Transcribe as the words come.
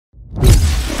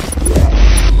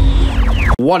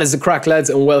What is the crack, lads,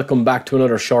 and welcome back to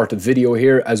another short video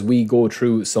here as we go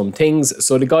through some things.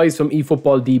 So the guys from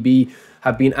eFootballDB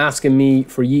have been asking me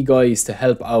for you guys to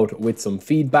help out with some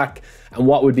feedback and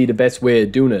what would be the best way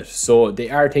of doing it. So they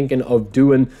are thinking of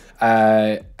doing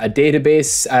a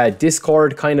database,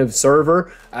 Discord kind of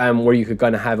server where you could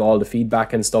kind of have all the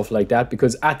feedback and stuff like that,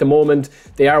 because at the moment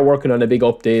they are working on a big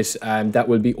update that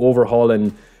will be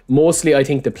overhauling mostly, I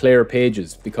think, the player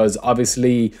pages, because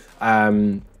obviously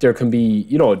there can be,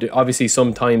 you know, obviously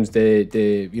sometimes the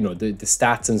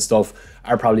stats and stuff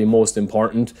are probably most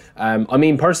important. I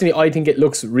mean, personally, I think it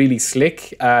looks really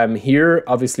slick here.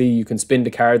 Obviously, you can spin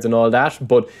the cards and all that,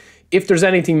 but if there's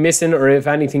anything missing or if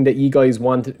anything that you guys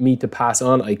want me to pass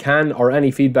on, I can, or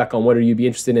any feedback on whether you'd be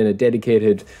interested in a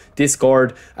dedicated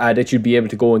Discord that you'd be able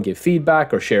to go and give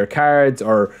feedback or share cards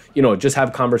or, you know, just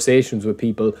have conversations with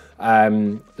people,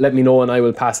 let me know and I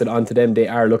will pass it on to them. They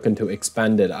are looking to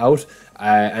expand it out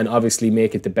and obviously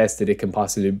make it the best that it can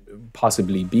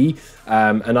possibly be.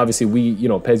 And obviously we, you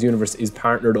know, PES Universe is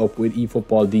partnered up with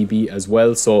eFootballDB as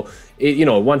well, so it, you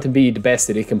know, want to be the best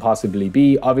that it can possibly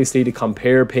be. Obviously the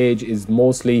compare page is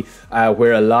mostly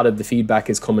where a lot of the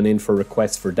feedback is coming in for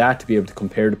requests for that, to be able to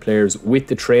compare the players with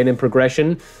the training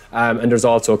progression. And there's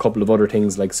also a couple of other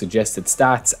things like suggested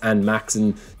stats and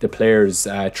maxing the players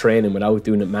training without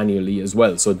doing it manually as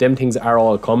well. So them things are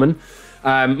all coming.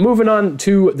 Moving on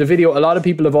to the video, a lot of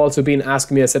people have also been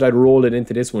asking me, I said I'd roll it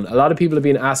into this one. A lot of people have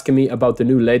been asking me about the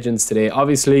new Legends today.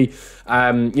 Obviously,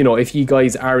 you know, if you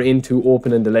guys are into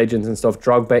opening the Legends and stuff,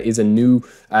 Drogba is a new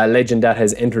Legend that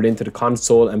has entered into the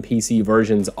console and PC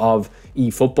versions of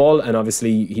eFootball, and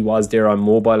obviously he was there on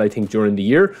mobile, I think, during the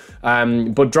year.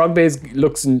 But Drogba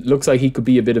looks like he could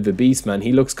be a bit of a beast, man.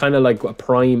 He looks kind of like a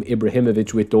prime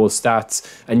Ibrahimovic with those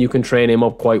stats, and you can train him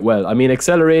up quite well. I mean,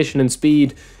 acceleration and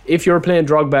speed, if you're playing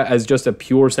Drogba as just a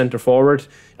pure centre forward,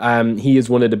 he is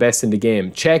one of the best in the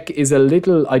game. Czech is a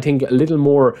little, I think, a little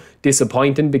more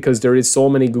disappointing because there is so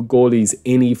many good goalies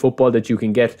in eFootball that you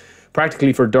can get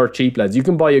practically for dirt cheap, lads. You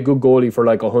can buy a good goalie for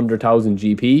like 100,000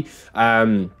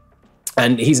 GP.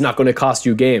 And he's not going to cost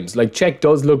you games. Like, Czech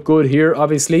does look good here,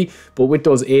 obviously, but with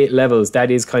those 8 levels,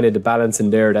 that is kind of the balance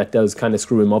in there that does kind of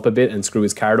screw him up a bit and screw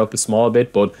his card up a small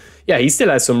bit. But yeah, he still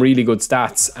has some really good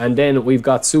stats. And then we've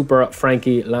got Super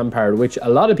Frankie Lampard, which a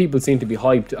lot of people seem to be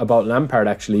hyped about Lampard,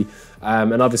 actually.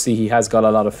 And obviously, he has got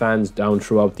a lot of fans down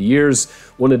throughout the years.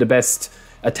 One of the best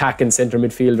attacking centre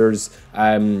midfielders,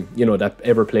 you know, that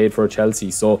ever played for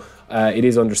Chelsea. So it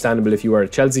is understandable if you are a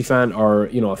Chelsea fan or,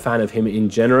 you know, a fan of him in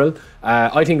general.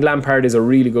 I think Lampard is a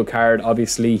really good card.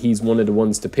 Obviously, he's one of the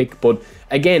ones to pick. But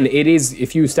again, it is,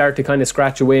 if you start to kind of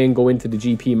scratch away and go into the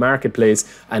GP marketplace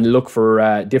and look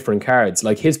for different cards,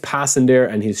 like his passing there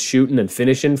and his shooting and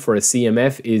finishing for a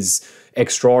CMF is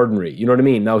extraordinary. You know what I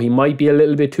mean? Now, he might be a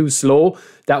little bit too slow.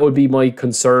 That would be my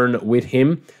concern with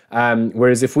him.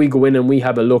 Whereas if we go in and we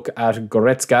have a look at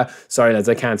Goretzka, sorry lads,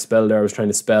 I can't spell there, I was trying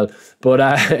to spell, but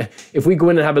if we go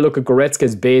in and have a look at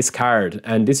Goretzka's base card,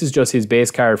 and this is just his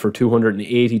base card for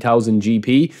 280,000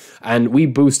 GP, and we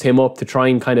boost him up to try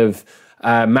and kind of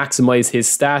maximize his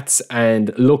stats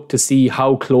and look to see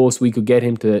how close we could get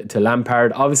him to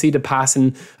Lampard. Obviously the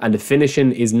passing and the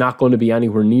finishing is not going to be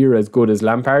anywhere near as good as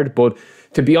Lampard, but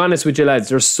to be honest with you lads,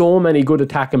 there's so many good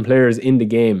attacking players in the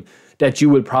game that you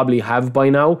will probably have by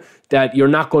now that you're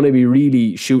not going to be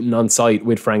really shooting on sight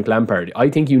with Frank Lampard. I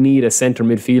think you need a centre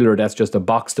midfielder that's just a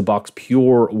box-to-box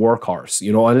pure workhorse,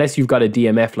 you know, unless you've got a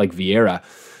DMF like Vieira.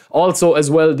 Also, as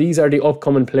well, these are the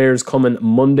upcoming players coming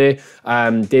Monday.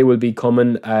 They will be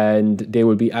coming and they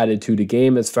will be added to the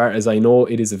game. As far as I know,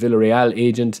 it is a Villarreal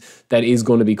agent that is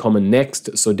going to be coming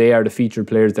next. So they are the featured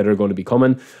players that are going to be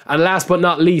coming. And last but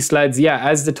not least, lads, yeah,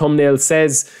 as the thumbnail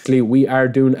says, we are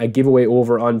doing a giveaway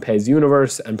over on PES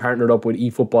Universe and partnered up with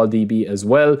eFootballDB as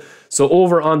well. So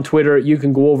over on Twitter, you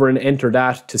can go over and enter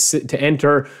that. To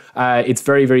enter, it's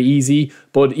very, very easy.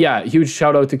 But yeah, huge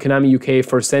shout out to Konami UK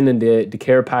for sending the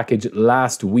care package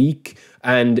last week.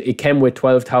 And it came with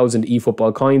 12,000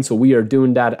 eFootball coins. So we are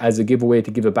doing that as a giveaway to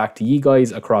give it back to you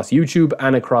guys across YouTube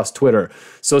and across Twitter.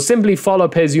 So simply follow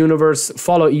PES Universe,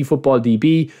 follow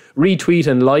eFootballDB, retweet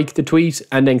and like the tweet,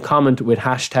 and then comment with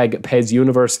hashtag PES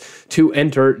Universe to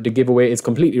enter the giveaway. It's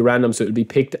completely random, so it'll be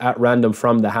picked at random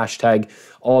from the hashtag,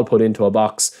 all put into a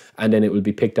box, and then it will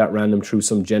be picked at random through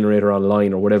some generator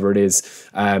online or whatever it is.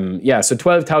 Yeah, so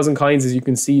 12,000 coins, as you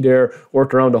can see there,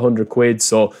 worth around 100 quid.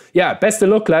 So yeah, best of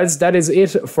luck, lads. That is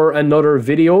it for another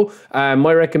video.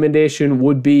 My recommendation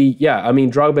would be, yeah, I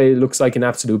mean, Drogba looks like an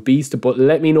absolute beast, but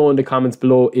let me know in the comments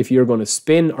below if you're going to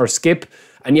spin or skip.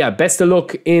 And yeah, best of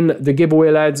luck in the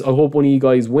giveaway, lads. I hope one of you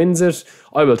guys wins it.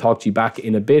 I will talk to you back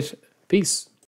in a bit. Peace.